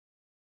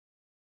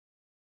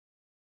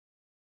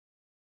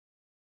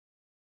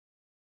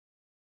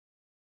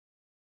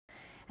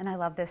And I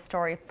love this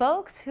story.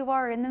 Folks who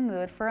are in the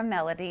mood for a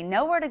melody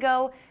know where to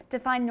go to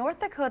find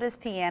North Dakota's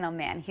piano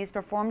man. He's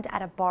performed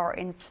at a bar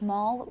in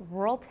small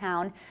rural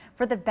town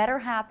for the better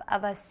half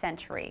of a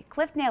century.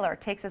 Cliff Naylor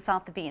takes us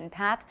off the beaten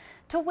path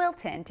to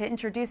Wilton to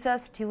introduce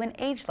us to an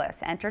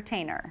ageless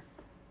entertainer.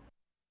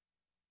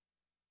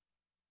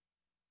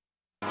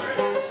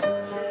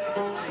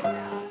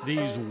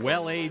 These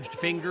well-aged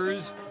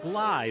fingers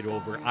glide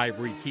over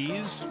ivory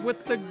keys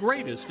with the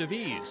greatest of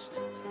ease.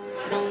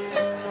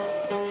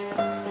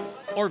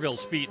 Orville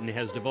Speeton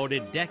has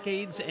devoted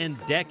decades and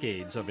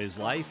decades of his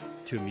life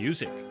to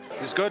music.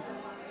 He's good.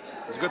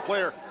 He's a good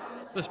player.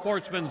 The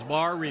Sportsman's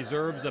Bar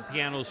reserves a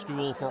piano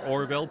stool for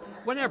Orville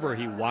whenever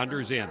he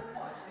wanders in.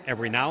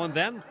 Every now and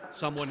then,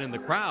 someone in the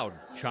crowd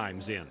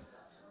chimes in.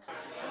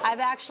 I've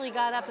actually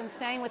got up and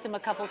sang with him a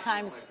couple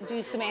times,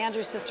 do some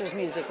Andrews Sisters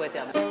music with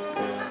him.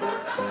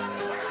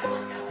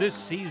 This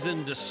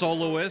seasoned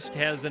soloist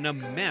has an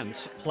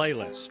immense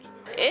playlist.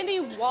 Any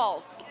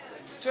waltz,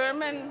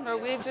 German,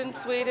 Norwegian,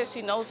 Swedish,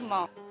 he knows them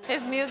all.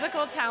 His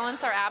musical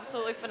talents are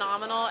absolutely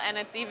phenomenal, and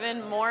it's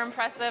even more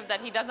impressive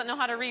that he doesn't know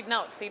how to read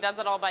notes. He does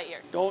it all by ear.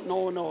 Don't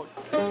know a note.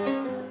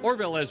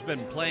 Orville has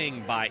been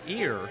playing by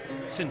ear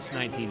since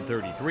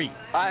 1933.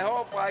 I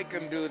hope I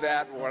can do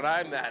that when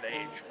I'm that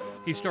age.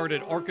 He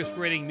started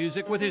orchestrating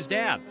music with his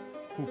dad,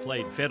 who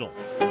played fiddle.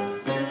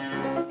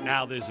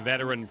 Now this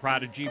veteran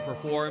prodigy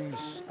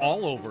performs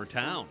all over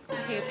town.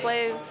 He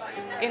plays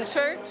in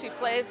church, he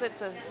plays at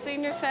the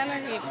senior center,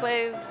 he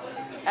plays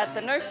at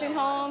the nursing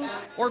homes.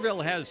 Orville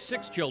has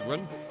 6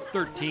 children,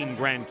 13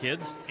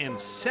 grandkids, and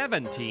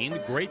 17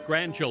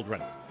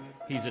 great-grandchildren.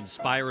 He's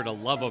inspired a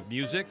love of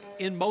music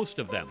in most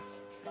of them.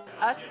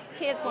 Us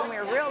kids, when we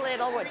were real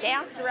little, would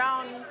dance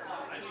around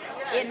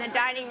in the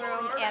dining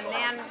room, and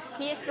then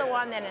he's the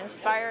one that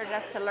inspired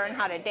us to learn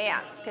how to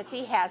dance, because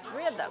he has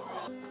rhythm.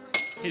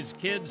 His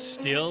kids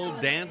still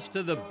dance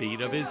to the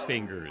beat of his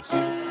fingers.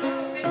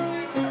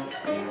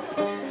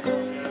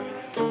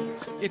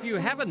 If you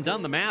haven't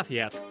done the math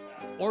yet,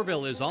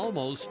 Orville is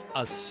almost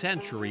a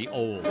century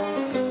old.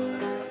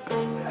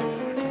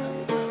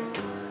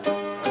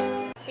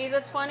 He's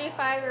a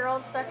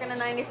 25-year-old stuck in a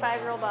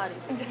 95-year-old body.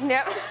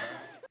 Yep.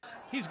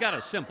 He's got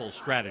a simple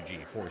strategy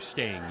for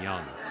staying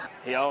young.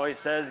 He always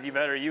says you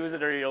better use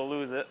it or you'll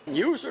lose it.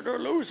 Use it or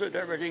lose it,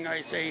 everything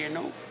I say, you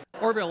know.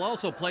 Orville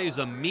also plays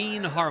a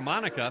mean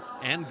harmonica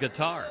and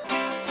guitar.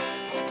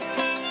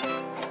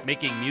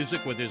 Making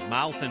music with his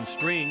mouth and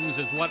strings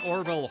is what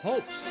Orville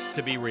hopes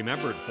to be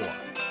remembered for.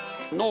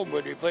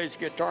 Nobody plays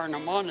guitar and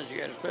harmonica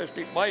yet,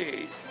 especially my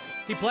age.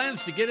 He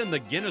plans to get in the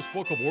Guinness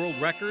Book of World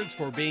Records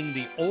for being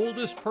the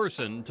oldest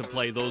person to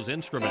play those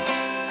instruments.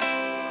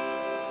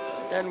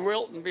 And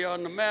Wilton be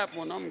on the map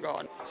when I'm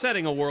gone.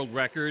 Setting a world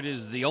record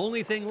is the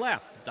only thing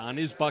left on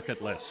his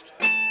bucket list.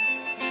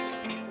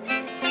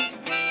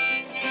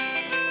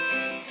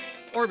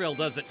 Orville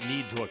doesn't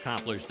need to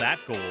accomplish that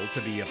goal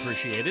to be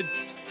appreciated.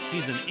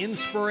 He's an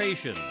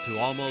inspiration to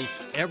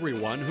almost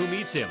everyone who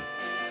meets him.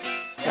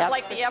 It's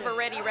like the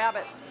ever-ready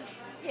rabbit.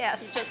 Yes.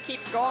 He just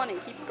keeps going and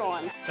keeps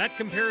going. That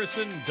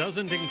comparison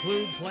doesn't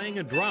include playing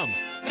a drum.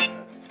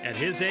 At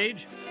his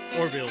age,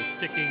 Orville's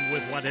sticking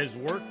with what has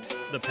worked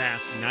the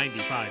past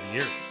 95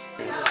 years.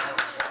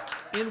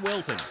 In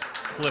Wilton,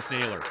 Cliff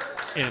Naylor,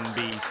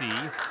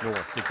 NBC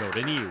North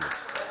Dakota News.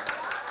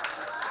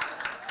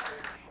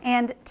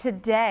 And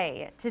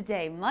today,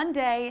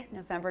 Monday,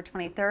 November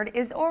 23rd,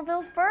 is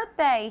Orville's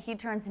birthday. He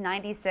turns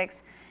 96.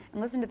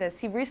 And listen to this.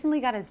 He recently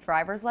got his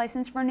driver's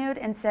license renewed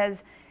and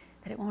says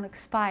that it won't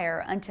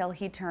expire until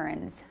he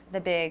turns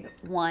the big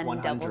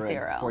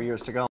 100. 4 years to go.